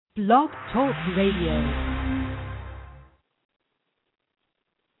Blog Talk Radio.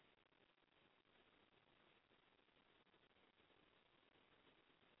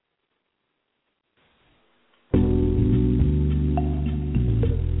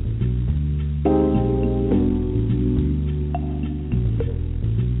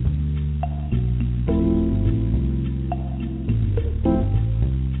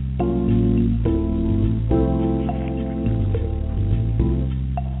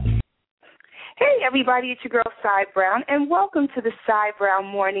 Everybody, it's your girl, Cy Brown, and welcome to the Cy Brown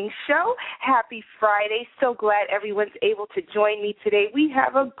Morning Show. Happy Friday. So glad everyone's able to join me today. We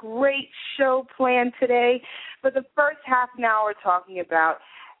have a great show planned today. For the first half an hour, we're talking about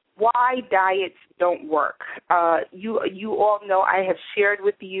why diets don't work. You all know I have shared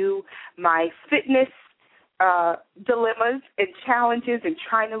with you my fitness dilemmas and challenges in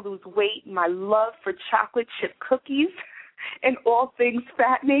trying to lose weight, my love for chocolate chip cookies, and all things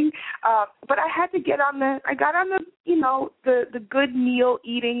fattening, but I got on the good meal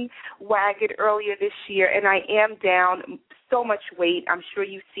eating wagon earlier this year, and I am down so much weight. I'm sure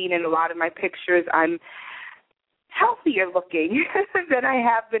you've seen in a lot of my pictures. I'm healthier looking than I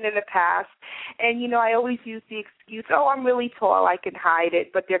have been in the past, and I always use the excuse, I'm really tall, I can hide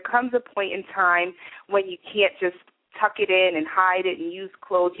it, but there comes a point in time when you can't just tuck it in and hide it and use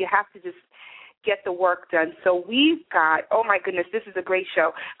clothes. You have to just get the work done. So we've got, oh my goodness, this is a great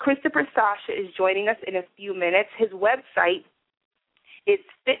show. Christopher Sasha is joining us in a few minutes. His website is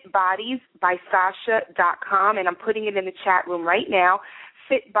fitbodiesbysasha.com, and I'm putting it in the chat room right now,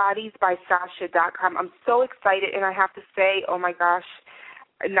 fitbodiesbysasha.com. I'm so excited, and I have to say, oh my gosh,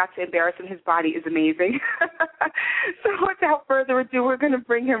 not to embarrass him, his body is amazing. So without further ado, we're going to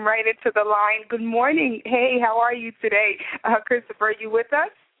bring him right into the line. Good morning. Hey, how are you today? Christopher, are you with us?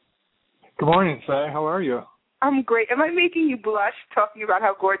 Good morning, Cy. How are you? I'm great. Am I making you blush talking about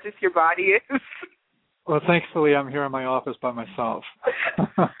how gorgeous your body is? Well, thankfully, I'm here in my office by myself.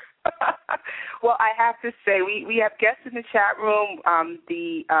 Well, I have to say, we have guests in the chat room.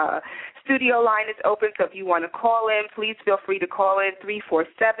 The studio line is open, so if you want to call in, please feel free to call in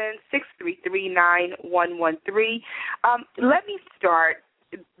 347-633-9113. Let me start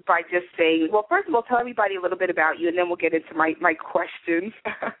by just saying, well, first of all, tell everybody a little bit about you, and then we'll get into my questions.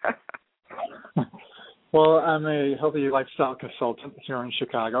 Well, I'm a healthy lifestyle consultant here in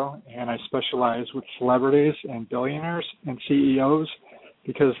Chicago, and I specialize with celebrities and billionaires and CEOs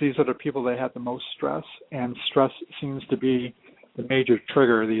because these are the people that have the most stress, and stress seems to be the major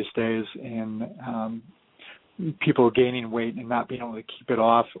trigger these days in people gaining weight and not being able to keep it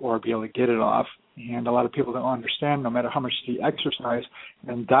off or be able to get it off. And a lot of people don't understand, no matter how much they exercise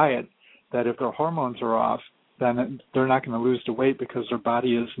and diet, that if their hormones are off, then they're not going to lose the weight because their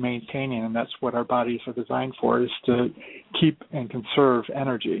body is maintaining, and that's what our bodies are designed for, is to keep and conserve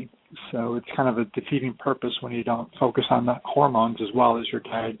energy. So it's kind of a defeating purpose when you don't focus on the hormones as well as your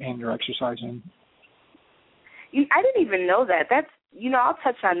diet and your exercising. I didn't even know that. That's, I'll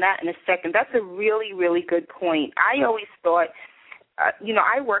touch on that in a second. That's a really, really good point. I always thought,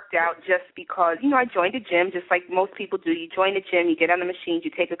 I worked out just because, I joined a gym just like most people do. You join a gym, you get on the machines,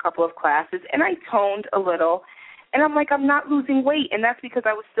 you take a couple of classes, and I toned a little. And I'm like, I'm not losing weight. And that's because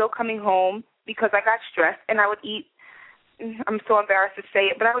I was still coming home because I got stressed, and I would eat, I'm so embarrassed to say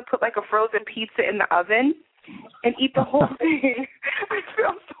it, but I would put like a frozen pizza in the oven and eat the whole thing. I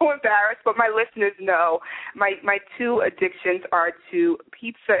feel so embarrassed, but my listeners know my two addictions are to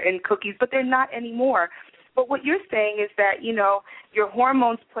pizza and cookies, but they're not anymore. But what you're saying is that, your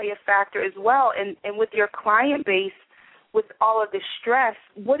hormones play a factor as well. And with your client base, with all of the stress,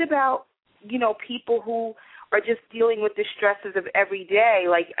 what about, people who are just dealing with the stresses of every day?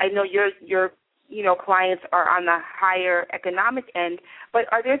 Like, I know your clients are on the higher economic end,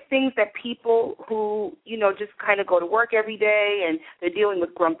 but are there things that people who, just kind of go to work every day and they're dealing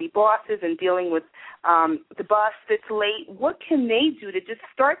with grumpy bosses and dealing with the bus that's late, what can they do to just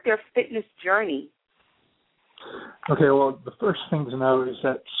start their fitness journey? Okay, well, the first thing to know is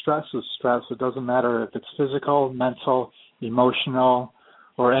that stress is stress. It doesn't matter if it's physical, mental, emotional,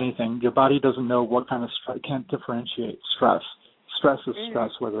 or anything. Your body doesn't know what kind of stress. It can't differentiate stress. Stress is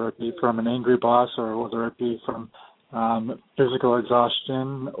stress, whether it be from an angry boss or whether it be from physical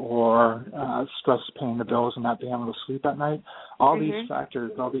exhaustion or stress paying the bills and not being able to sleep at night. All these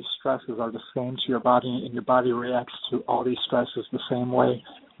factors, all these stresses are the same to your body, and your body reacts to all these stresses the same way,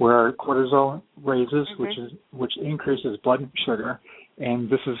 where cortisol raises, which increases blood sugar, and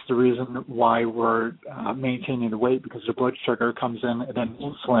this is the reason why we're maintaining the weight, because the blood sugar comes in, and then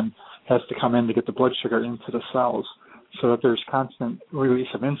insulin has to come in to get the blood sugar into the cells. So if there's constant release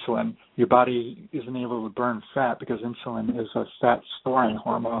of insulin, your body isn't able to burn fat because insulin is a fat-storing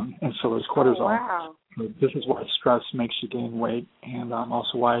hormone, and so is cortisol. Oh, wow. So this is why stress makes you gain weight, and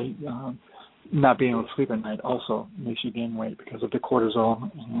also why not being able to sleep at night also makes you gain weight because of the cortisol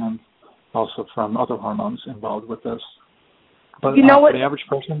and also from other hormones involved with this. But you know what? For the average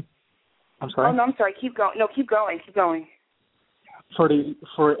person, I'm sorry? Oh, no, I'm sorry. Keep going. No, keep going. Keep going.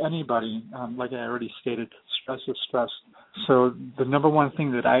 For anybody, like I already stated, stress is stress. So the number one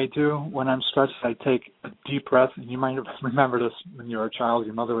thing that I do when I'm stressed, I take a deep breath. And you might remember this when you were a child.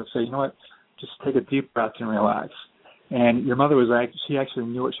 Your mother would say, you know what, just take a deep breath and relax. And your mother she actually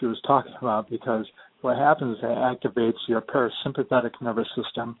knew what she was talking about, because what happens is it activates your parasympathetic nervous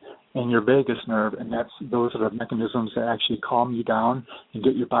system and your vagus nerve, and those are the mechanisms that actually calm you down and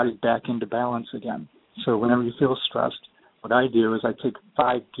get your body back into balance again. So whenever you feel stressed, what I do is I take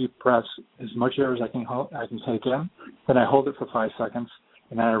 5 deep breaths, as much air as I can take in, then I hold it for 5 seconds,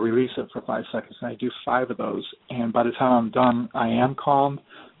 and then I release it for 5 seconds, and I do 5 of those. And by the time I'm done, I am calm,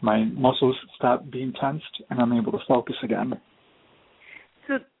 my muscles stop being tensed, and I'm able to focus again.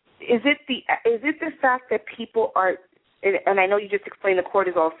 So is it the fact that people are, and I know you just explained the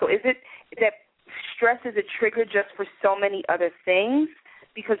cortisol, so is it that stress is a trigger just for so many other things?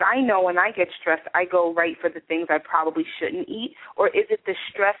 Because I know when I get stressed, I go right for the things I probably shouldn't eat. Or is it the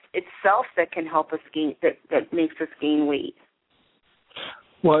stress itself that can help us that makes us gain weight?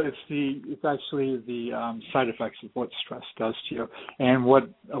 Well, it's actually the side effects of what stress does to you. And what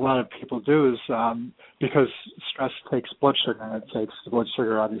a lot of people do is because stress takes blood sugar, and it takes the blood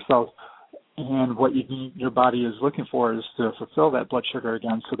sugar out of your cells. And what your body is looking for is to fulfill that blood sugar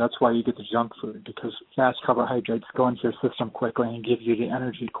again. So that's why you get the junk food, because fast carbohydrates go into your system quickly and give you the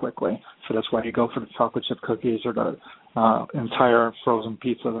energy quickly. So that's why you go for the chocolate chip cookies or the entire frozen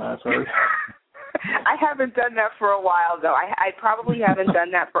pizza that I've heard. I haven't done that for a while, though. I probably haven't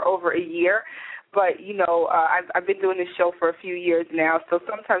done that for over a year. But, I've been doing this show for a few years now, so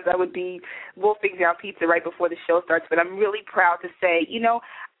sometimes I would be wolfing down pizza right before the show starts. But I'm really proud to say,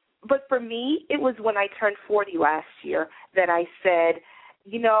 but for me, it was when I turned 40 last year that I said,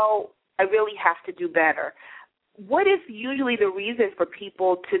 I really have to do better. What is usually the reason for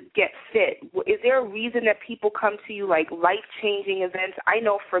people to get fit? Is there a reason that people come to you, like life-changing events? I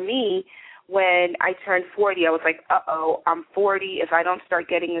know for me, when I turned 40, I was like, I'm 40. If I don't start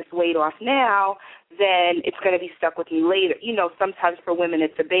getting this weight off now, then it's going to be stuck with me later. Sometimes for women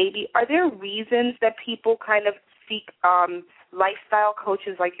it's a baby. Are there reasons that people kind of seek lifestyle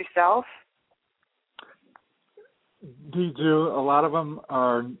coaches like yourself? We do. A lot of them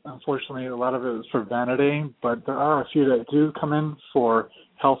are, unfortunately, a lot of it is for vanity, but there are a few that do come in for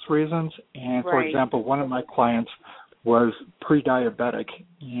health reasons. And, for example, one of my clients was pre-diabetic,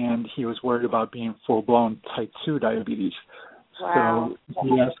 and he was worried about being full-blown type 2 diabetes. Wow. So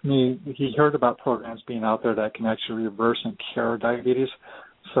he asked me, he heard about programs being out there that can actually reverse and cure diabetes.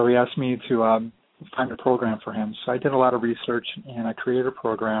 So he asked me to find a program for him. So I did a lot of research, and I created a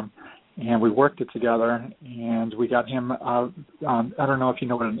program, and we worked it together, and we got him out. I don't know if you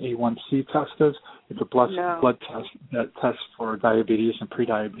know what an A1C test is. It's a blood test that tests for diabetes and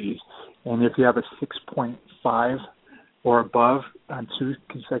prediabetes. And if you have a 6.5 or above on 2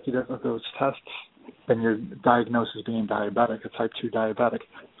 consecutive of those tests, then you're diagnosed as being diabetic, a type 2 diabetic.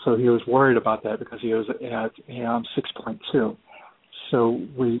 So he was worried about that because he was at 6.2. So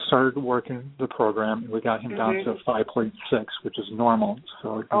we started working the program, and we got him down to 5.6, which is normal.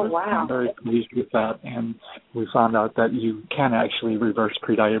 So I'm very pleased with that. And we found out that you can actually reverse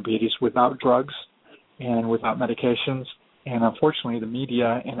prediabetes without drugs and without medications. And unfortunately, the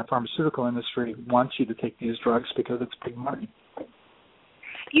media and the pharmaceutical industry wants you to take these drugs because it's big money.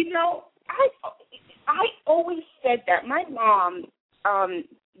 I always said that. My mom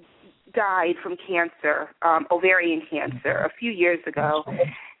died from cancer, ovarian cancer, a few years ago.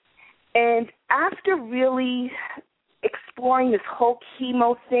 And after really exploring this whole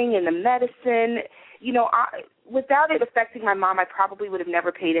chemo thing and the medicine, without it affecting my mom, I probably would have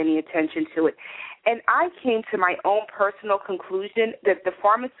never paid any attention to it. And I came to my own personal conclusion that the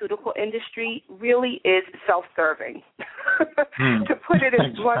pharmaceutical industry really is self-serving, to put it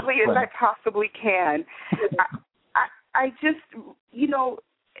as bluntly as I possibly can. I just,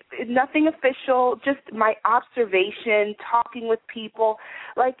 nothing official, just my observation, talking with people.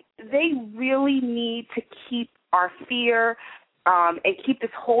 Like, they really need to keep our fear and keep this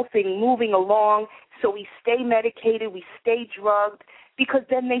whole thing moving along so we stay medicated, we stay drugged, because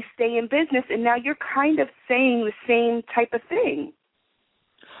then they stay in business, and now you're kind of saying the same type of thing.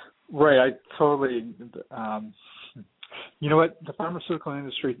 Right, I totally, you know what, the pharmaceutical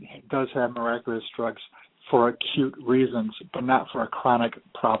industry does have miraculous drugs for acute reasons, but not for a chronic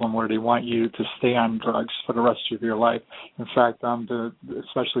problem where they want you to stay on drugs for the rest of your life. In fact,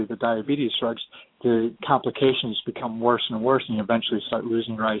 especially the diabetes drugs, the complications become worse and worse, and you eventually start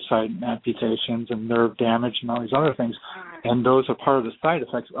losing your eyesight and amputations and nerve damage and all these other things. And those are part of the side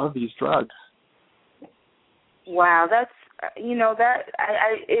effects of these drugs. Wow, that's,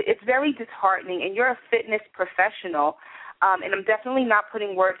 it's very disheartening, and you're a fitness professional. And I'm definitely not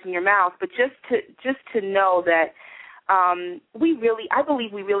putting words in your mouth, but just to know that I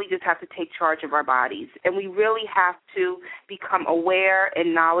believe we really just have to take charge of our bodies, and we really have to become aware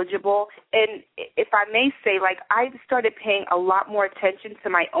and knowledgeable. And if I may say, like, I've started paying a lot more attention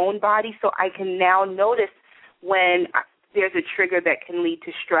to my own body, so I can now notice when there's a trigger that can lead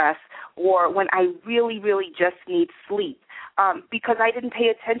to stress, or when I really, really just need sleep. Because I didn't pay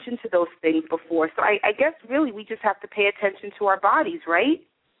attention to those things before. So I guess really we just have to pay attention to our bodies, right?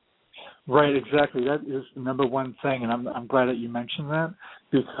 Right, exactly. That is the number one thing, and I'm glad that you mentioned that,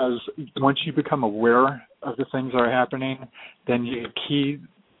 because once you become aware of the things that are happening, then you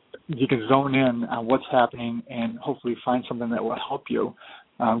can zone in on what's happening and hopefully find something that will help you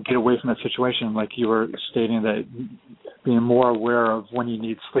get away from that situation, like you were stating, that being more aware of when you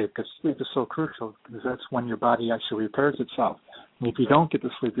need sleep, because sleep is so crucial, because that's when your body actually repairs itself. And if you don't get the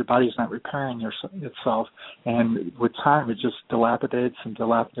sleep, your body's not repairing itself, and with time it just dilapidates and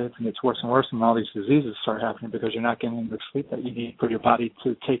gets worse and worse, and all these diseases start happening because you're not getting the sleep that you need for your body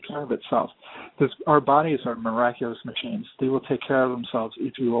to take care of itself. Because our bodies are miraculous machines. They will take care of themselves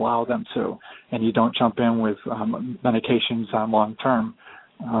if you allow them to, and you don't jump in with medications on long-term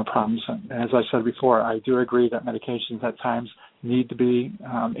problems. And as I said before, I do agree that medications at times need to be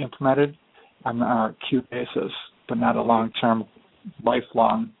implemented on an acute basis, but not a long-term,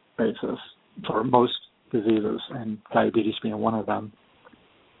 lifelong basis for most diseases, and diabetes being one of them.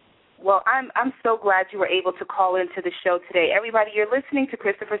 Well, I'm so glad you were able to call into the show today. Everybody, you're listening to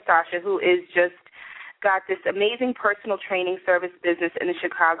Christopher Sasha, who is just got this amazing personal training service business in the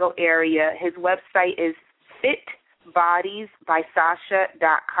Chicago area. His website is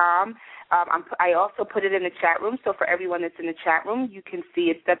fitbodiesbysasha.com. I also put it in the chat room, so for everyone that's in the chat room, you can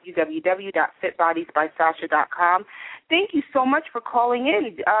see it's www.fitbodiesbysasha.com. Thank you so much for calling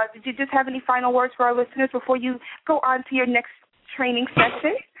in. Did you just have any final words for our listeners before you go on to your next training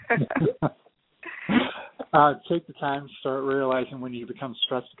session? Take the time to start realizing when you become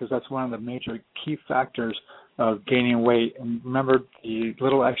stressed, because that's one of the major key factors of gaining weight. And remember the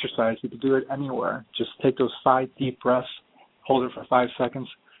little exercise. You can do it anywhere. Just take those 5 deep breaths, hold it for 5 seconds,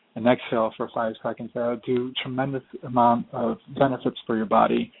 and exhale for 5 seconds. That'll do tremendous amount of benefits for your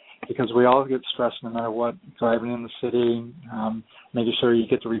body, because we all get stressed no matter what, driving in the city, making sure you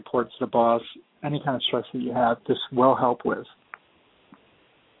get the report to the boss, any kind of stress that you have, this will help with.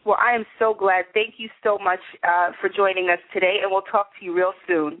 Well, I am so glad. Thank you so much for joining us today, and we'll talk to you real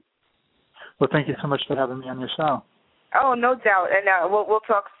soon. Well, thank you so much for having me on your show. Oh, no doubt. And we'll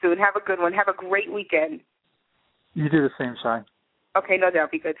talk soon. Have a good one. Have a great weekend. You do the same, Shai. Okay, no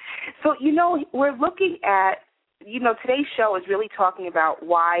doubt. Be good. So, we're looking at, today's show is really talking about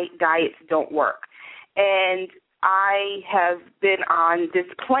why diets don't work. And I have been on this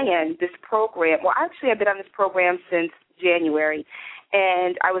program. Well, actually, I've been on this program since January.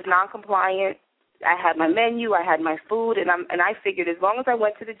 And I was non-compliant. I had my menu, I had my food, and I figured as long as I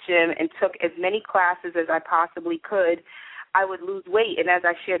went to the gym and took as many classes as I possibly could, I would lose weight. And as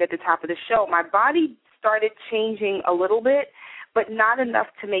I shared at the top of the show, my body started changing a little bit, but not enough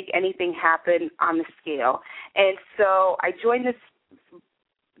to make anything happen on the scale. And so I joined this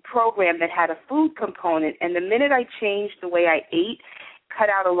program that had a food component, and the minute I changed the way I ate, cut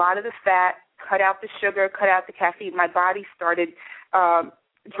out a lot of the fat, cut out the sugar, cut out the caffeine, my body started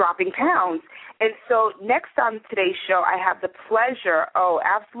dropping pounds. And so next on today's show, I have the pleasure,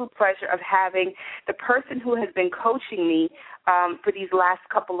 absolute pleasure, of having the person who has been coaching me for these last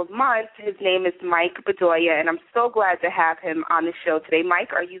couple of months. His name is Mike Bedoya, and I'm so glad to have him on the show today.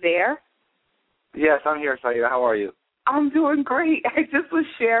 Mike, are you there? Yes, I'm here, Saida. How are you? I'm doing great. I just was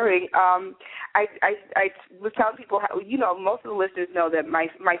sharing. I was telling people how, most of the listeners know that my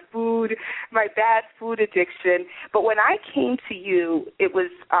bad food addiction. But when I came to you, it was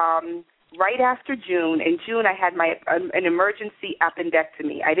right after June. In June, I had an emergency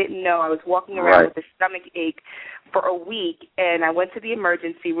appendectomy. I didn't know. I was walking around with a stomach ache for a week, and I went to the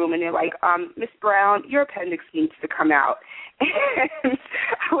emergency room, and they're like, Miss Brown, your appendix needs to come out. And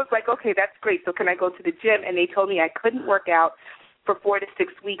I was like, okay, that's great. So can I go to the gym? And they told me I couldn't work out for 4 to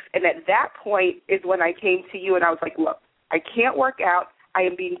 6 weeks. And at that point is when I came to you, and I was like, look, I can't work out. I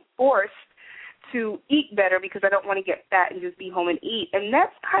am being forced to eat better because I don't want to get fat and just be home and eat. And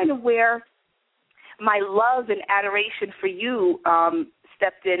that's kind of where my love and adoration for you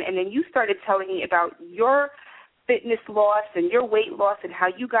stepped in, and then you started telling me about your fitness loss and your weight loss and how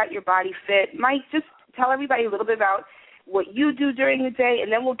you got your body fit. Mike, just tell everybody a little bit about what you do during the day,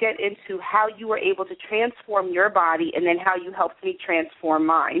 and then we'll get into how you were able to transform your body and then how you helped me transform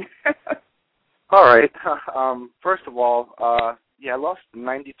mine. All right. First of all, I lost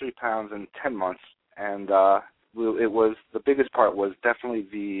 93 pounds in 10 months, and it was the biggest part was definitely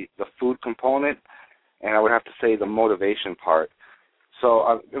the food component, and I would have to say the motivation part.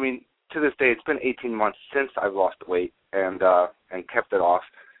 So, to this day, it's been 18 months since I've lost weight and kept it off.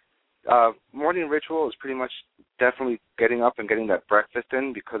 Morning ritual is pretty much definitely getting up and getting that breakfast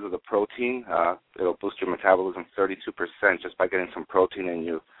in because of the protein. It'll boost your metabolism 32% just by getting some protein in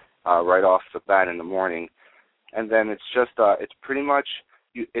you right off the bat in the morning. And then it's just, it's pretty much,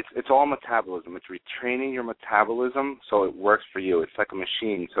 it's all metabolism. It's retraining your metabolism so it works for you. It's like a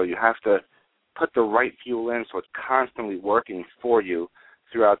machine. So you have to put the right fuel in so it's constantly working for you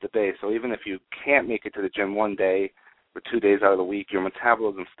throughout the day. So even if you can't make it to the gym one day or 2 days out of the week, your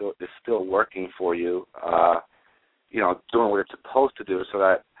metabolism is still working for you, doing what it's supposed to do so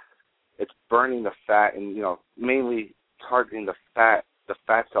that it's burning the fat and, mainly targeting the fat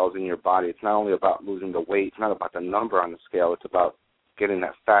cells in your body. It's not only about losing the weight. It's not about the number on the scale. It's about getting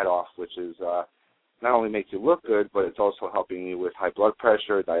that fat off, which is not only makes you look good, but it's also helping you with high blood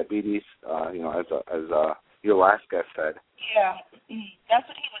pressure, diabetes, as your last guest said. Yeah, that's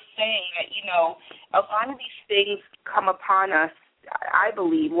what he was saying, that, a lot of these things come upon us, I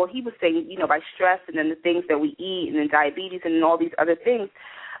believe. Well, he was saying, by stress and then the things that we eat and then diabetes and all these other things.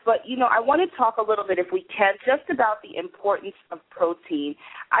 But, I want to talk a little bit, if we can, just about the importance of protein.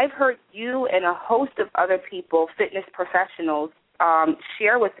 I've heard you and a host of other people, fitness professionals,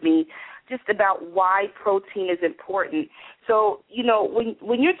 share with me just about why protein is important. So,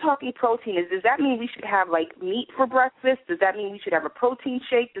 when you're talking protein, does that mean we should have, meat for breakfast? Does that mean we should have a protein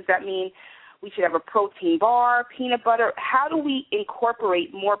shake? Does that mean we should have a protein bar, peanut butter? How do we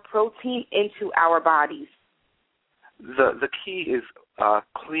incorporate more protein into our bodies? The key is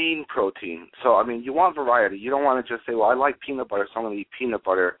clean protein. So, you want variety. You don't want to just say, well, I like peanut butter, so I'm going to eat peanut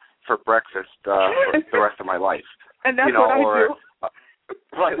butter for breakfast for the rest of my life. And that's what I do.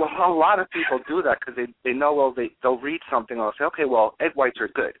 Right. Well, a lot of people do that because they know, well, they'll read something and they'll say, okay, well, egg whites are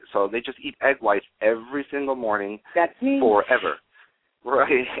good. So they just eat egg whites every single morning. That's me. Forever.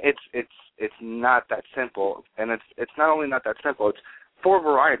 Right. It's not that simple. And it's not only not that simple, it's for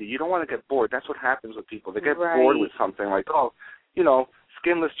variety. You don't want to get bored. That's what happens with people. They get bored with something like,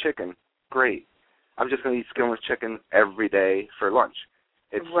 skinless chicken. Great. I'm just going to eat skinless chicken every day for lunch.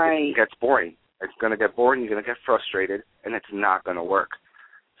 It gets boring. It's going to get bored and you're going to get frustrated, and it's not going to work.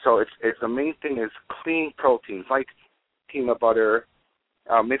 So it's the main thing is clean proteins like peanut butter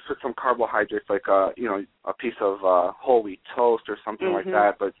mixed with some carbohydrates like a piece of whole wheat toast or something like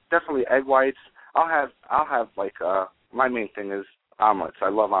that. But definitely egg whites. I'll have my main thing is omelets. I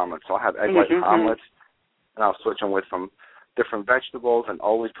love omelets. So I'll have egg white omelets, and I'll switch them with some different vegetables and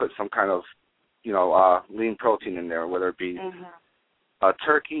always put some kind of lean protein in there, whether it be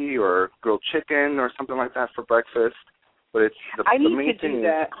turkey or grilled chicken or something like that for breakfast. But it's the main thing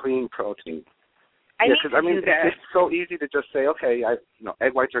is clean protein. It's so easy to just say, okay,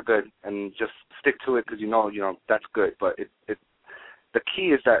 egg whites are good, and just stick to it because that's good. But the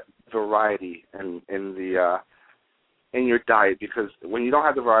key is that variety in your diet, because when you don't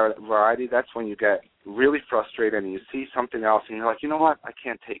have the variety, that's when you get really frustrated and you see something else and you're like, you know what, I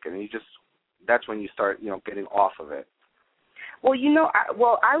can't take it, and that's when you start getting off of it. Well,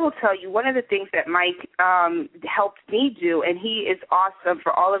 I will tell you, one of the things that Mike helped me do, and he is awesome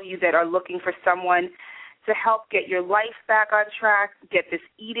for all of you that are looking for someone to help get your life back on track, get this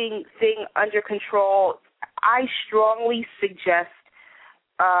eating thing under control, I strongly suggest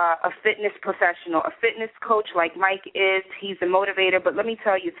a fitness professional, a fitness coach like Mike is. He's a motivator, but let me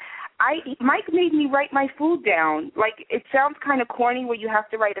tell you, Mike made me write my food down. It sounds kind of corny where you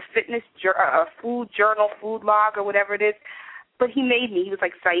have to write a food journal, food log, or whatever it is. But he made me. He was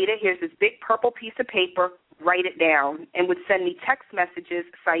like, Saida, here's this big purple piece of paper. Write it down. And would send me text messages.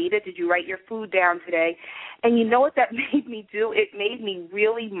 Saida, did you write your food down today? And you know what that made me do? It made me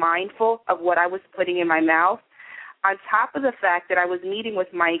really mindful of what I was putting in my mouth, on top of the fact that I was meeting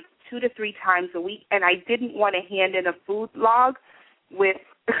with Mike 2 to 3 times a week, and I didn't want to hand in a food log with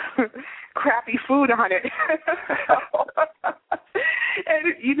crappy food on it.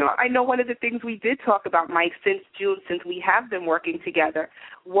 And, I know one of the things we did talk about, Mike, since June, since we have been working together,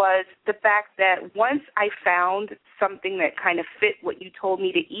 was the fact that once I found something that kind of fit what you told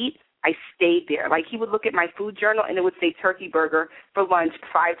me to eat, I stayed there. He would look at my food journal, and it would say turkey burger for lunch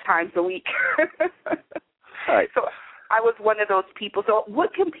 5 times a week. Right. So I was one of those people. So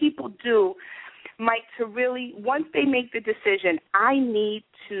what can people do, Mike, to really, once they make the decision, I need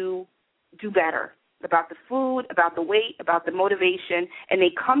to do better about the food, about the weight, about the motivation, and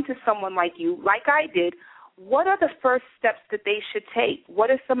they come to someone like you, like I did, what are the first steps that they should take? What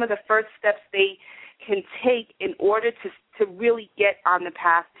are some of the first steps they can take in order to really get on the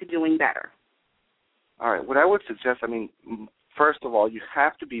path to doing better? All right. What I would suggest, first of all, you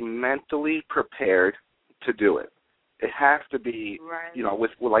have to be mentally prepared to do it. It has to be,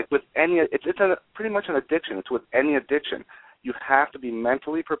 right. with any, it's pretty much an addiction. It's with any addiction. You have to be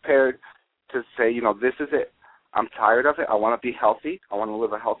mentally prepared to say, this is it. I'm tired of it. I want to be healthy. I want to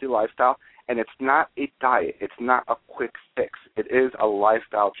live a healthy lifestyle. And it's not a diet. It's not a quick fix. It is a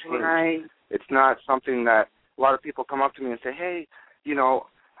lifestyle change. Right. It's not something that a lot of people come up to me and say, hey,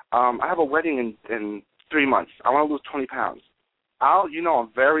 I have a wedding in 3 months. I want to lose 20 pounds. I'm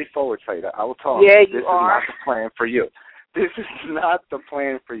very forward-sighted. I will tell them, this is not the plan for you. This is not the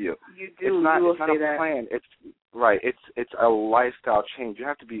plan for you. You do. It's not a plan. It's a lifestyle change. You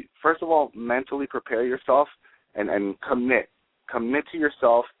have to be, first of all, mentally prepare yourself and commit to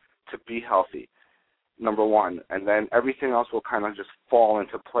yourself to be healthy, number one, and then everything else will kind of just fall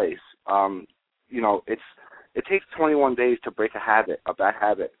into place. It takes 21 days to break a bad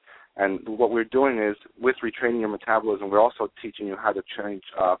habit, and what we're doing is, with retraining your metabolism, we're also teaching you how to change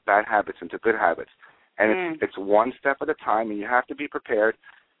bad habits into good habits, and it's one step at a time, and you have to be prepared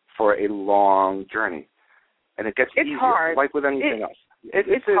for a long journey, and it gets easier, hard. Like with anything else.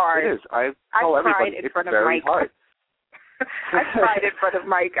 It's hard. It is. I tell everybody, it's very hard. I've cried in front of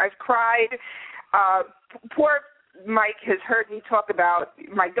Mike. I've cried. Poor Mike has heard me talk about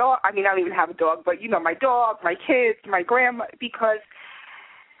my dog. I don't even have a dog, but, my dog, my kids, my grandma, because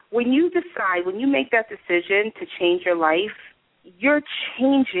when you make that decision to change your life, you're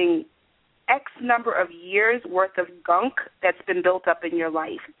changing X number of years worth of gunk that's been built up in your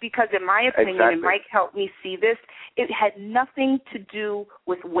life. Because in my opinion, and Mike helped me see this, it had nothing to do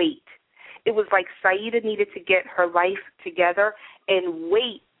with weight. It was like Saida needed to get her life together, and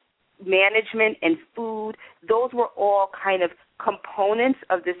weight management and food, those were all kind of components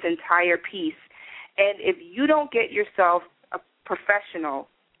of this entire piece. And if you don't get yourself a professional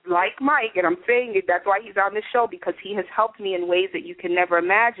like Mike, and I'm saying it, that's why he's on this show, because he has helped me in ways that you can never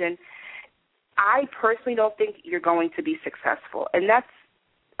imagine, I personally don't think you're going to be successful. And that's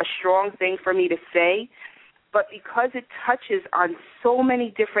a strong thing for me to say. But because it touches on so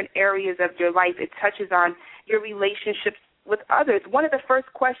many different areas of your life, it touches on your relationships with others. One of the first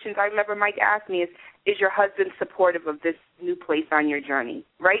questions I remember Mike asked me is your husband supportive of this new place on your journey?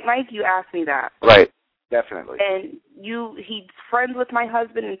 Right, Mike? You asked me that. Right, definitely. And he's friends with my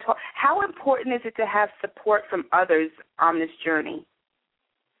husband. And how important is it to have support from others on this journey?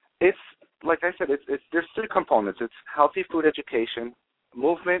 It's, like I said, there's three components. It's healthy food education,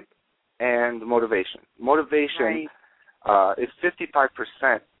 movement, and motivation. Motivation is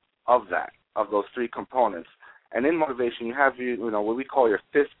 55% of those three components. And in motivation, you have what we call your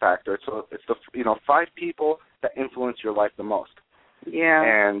fifth factor. So it's the 5 people that influence your life the most. Yeah.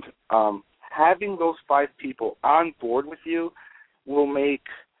 And having those 5 people on board with you will make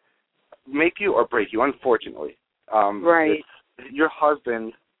you or break you. Unfortunately, right. Your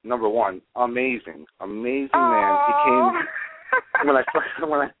husband, number one, amazing man. He came. When I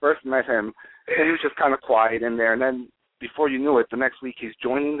first met him, and he was just kind of quiet in there, and then before you knew it, the next week he's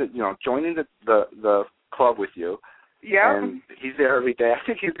joining the club with you. Yeah. And he's there every day. I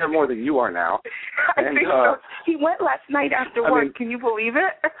think he's there more than you are now. I think so. He went last night after work. Can you believe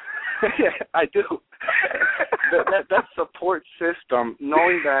it? Yeah, I do. that support system,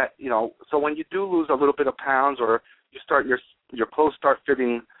 knowing that, so when you do lose a little bit of pounds, or you start your clothes start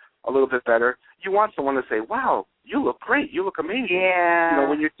fitting a little bit better, you want someone to say, wow, you look great, you look amazing. Yeah.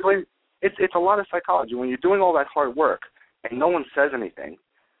 When you're doing, it's a lot of psychology. When you're doing all that hard work and no one says anything,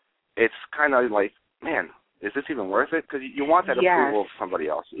 it's kind of like, man, is this even worth it? Because you want that approval of somebody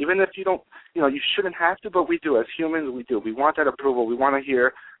else. Even if you don't, you shouldn't have to, but we do. As humans, we do. We want that approval. We want to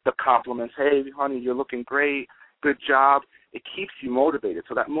hear the compliments. Hey, honey, you're looking great. Good job. It keeps you motivated.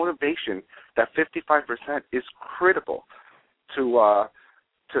 So that motivation, that 55%, is critical to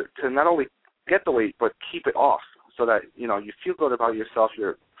not only get the weight, but keep it off, so that, you feel good about yourself,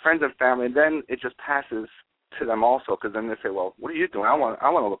 your friends and family, and then it just passes to them also, because then they say, well, what are you doing? I want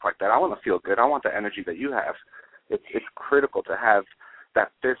to look like that. I want to feel good. I want the energy that you have. It's critical to have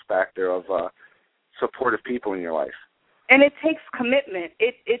that fifth factor of supportive people in your life. And it takes commitment.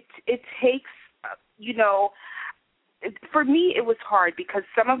 It takes, for me it was hard, because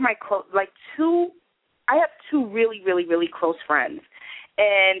some of my I have 2 really, really, really close friends.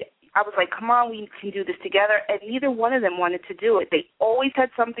 And I was like, come on, we can do this together. And neither one of them wanted to do it. They always had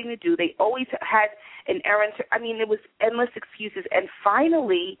something to do. They always had an errand. It was endless excuses. And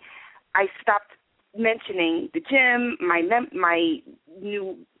finally, I stopped mentioning the gym, my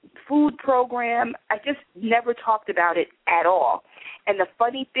new food program. I just never talked about it at all. And the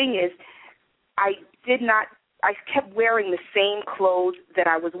funny thing is, I kept wearing the same clothes that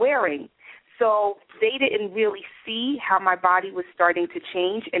I was wearing. So they didn't really see how my body was starting to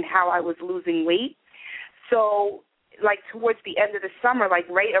change and how I was losing weight. So, like, towards the end of the summer, like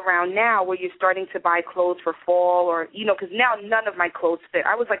right around now where you're starting to buy clothes for fall or, because now none of my clothes fit.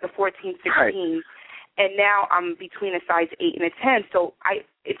 I was like a 14, 16, right. And now I'm between a size 8 and a 10. So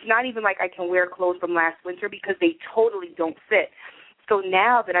it's not even like I can wear clothes from last winter because they totally don't fit. So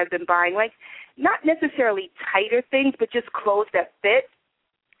now that I've been buying, like, not necessarily tighter things, but just clothes that fit,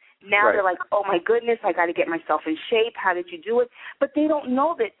 now right. They're like, oh, my goodness, I got to get myself in shape. How did you do it? But they don't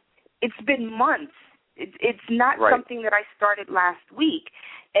know that it's been months. It's not right. Something that I started last week.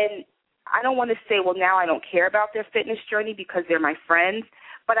 And I don't want to say, well, now I don't care about their fitness journey because they're my friends,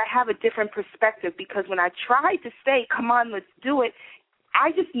 but I have a different perspective because when I tried to say, come on, let's do it,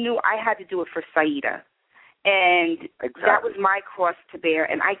 I just knew I had to do it for Saida. And exactly. That was my cross to bear.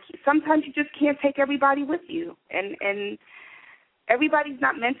 And sometimes you just can't take everybody with you. And everybody's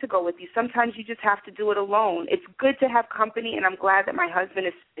not meant to go with you. Sometimes you just have to do it alone. It's good to have company, and I'm glad that my husband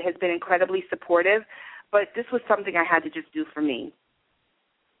has been incredibly supportive, but this was something I had to just do for me.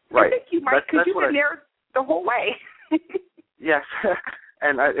 Right. I think you might, because you've been there the whole way. Yes.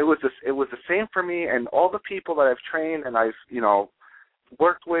 And it was the same for me, and all the people that I've trained and I've,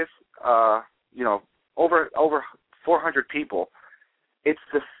 worked with, over 400 people. It's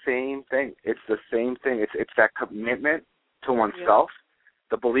the same thing. It's that commitment to oneself. Yeah.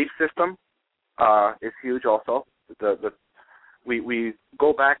 The belief system is huge also. We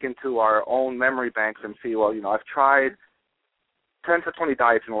go back into our own memory banks and see, well, I've tried 10 to 20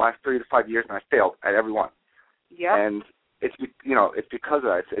 diets in the last 3 to 5 years and I failed at every one. Yeah. And it's because of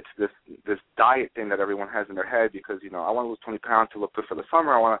that. It's this diet thing that everyone has in their head because, I want to lose 20 pounds to look good for the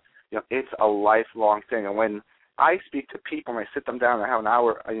summer. I want to, it's a lifelong thing. And when I speak to people and I sit them down and I have an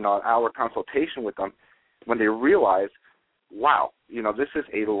hour consultation with them, when they realize, wow, this is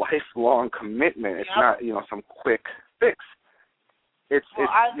a lifelong commitment. It's not, some quick fix. It's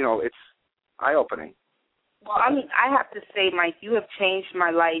eye-opening. Well, I have to say, Mike, you have changed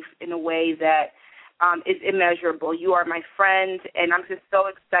my life in a way that is immeasurable. You are my friend, and I'm just so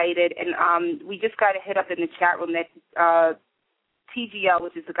excited. And we just got a hit up in the chat room that TGL,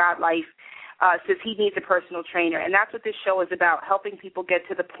 which is the God Life, says he needs a personal trainer. And that's what this show is about, helping people get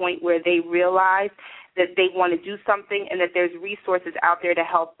to the point where they realize that they want to do something and that there's resources out there to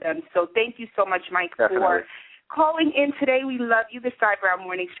help them. So thank you so much, Mike, for calling in today. We love you. The Cy Brown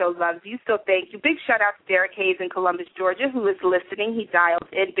Morning Show loves you, so thank you. Big shout-out to Derek Hayes in Columbus, Georgia, who is listening. He dialed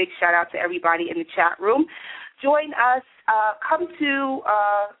in. Big shout-out to everybody in the chat room. Join us. Come to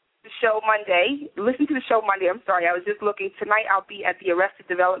the show Monday. Listen to the show Monday. I'm sorry. I was just looking. Tonight I'll be at the Arrested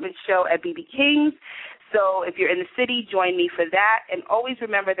Development show at BB King's. So if you're in the city, join me for that. And always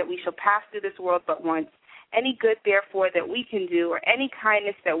remember that we shall pass through this world but once. Any good, therefore, that we can do or any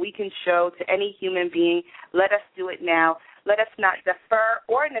kindness that we can show to any human being, let us do it now. Let us not defer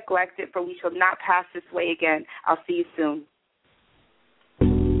or neglect it, for we shall not pass this way again. I'll see you soon.